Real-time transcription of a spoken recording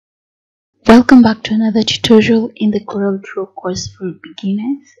Welcome back to another tutorial in the CorelDRAW course for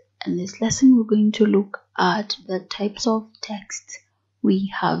beginners. In this lesson, we're going to look at the types of text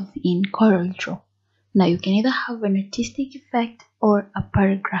we have in CorelDRAW. Now, you can either have an artistic effect or a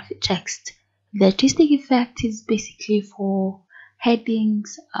paragraph text. The artistic effect is basically for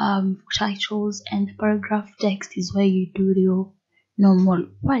headings, titles, and the paragraph text is where you do your normal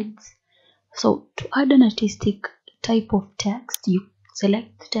words. So, to add an artistic type of text, you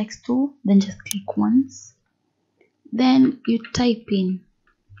select the text tool, then just click once, then you type in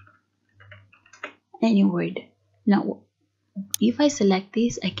any word. Now if I select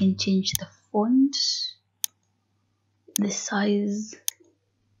this, I can change the font, the size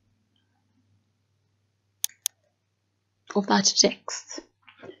of that text.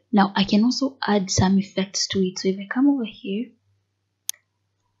 Now I can also add some effects to it. So if I come over here,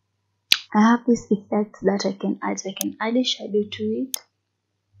 I have this effect that I can add. So I can add a shadow to it.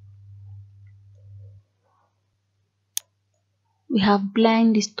 We have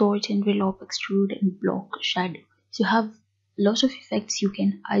blend, distort, envelope, extrude, and block shadow. So you have lots of effects you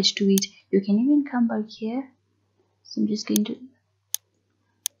can add to it. You can even come back here. So I'm just going to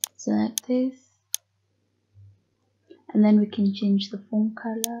select this, and then we can change the font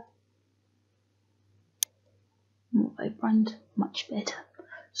color, more vibrant, much better.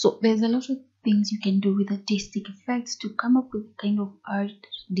 So there's a lot of things you can do with artistic effects to come up with the kind of art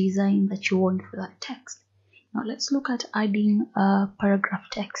design that you want for that text. Now let's look at adding a paragraph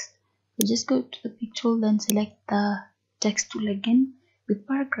text. So just go to the pick tool, then select the text tool again. With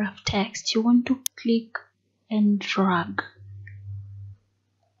paragraph text, you want to click and drag.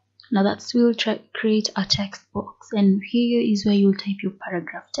 Now that will create a text box, and here is where you'll type your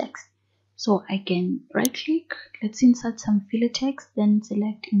paragraph text. So I can right click, let's insert some filler text, then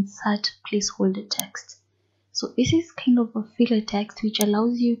select insert placeholder text. So this is kind of a filler text which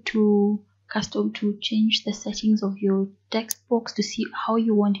allows you to change the settings of your text box to see how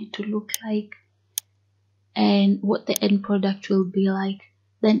you want it to look like and what the end product will be like.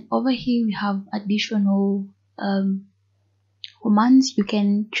 Then over here we have additional commands. You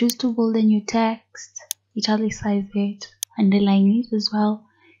can choose to bolden your text, italicize it, underline it as well.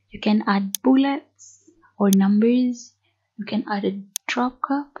 You can add bullets or numbers. You can add a drop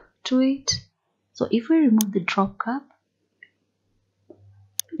cap to it. So if we remove the drop cap,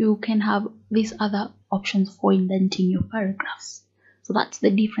 you can have these other options for indenting your paragraphs. So that's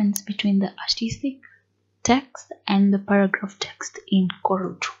the difference between the artistic text and the paragraph text in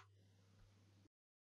CorelDRAW.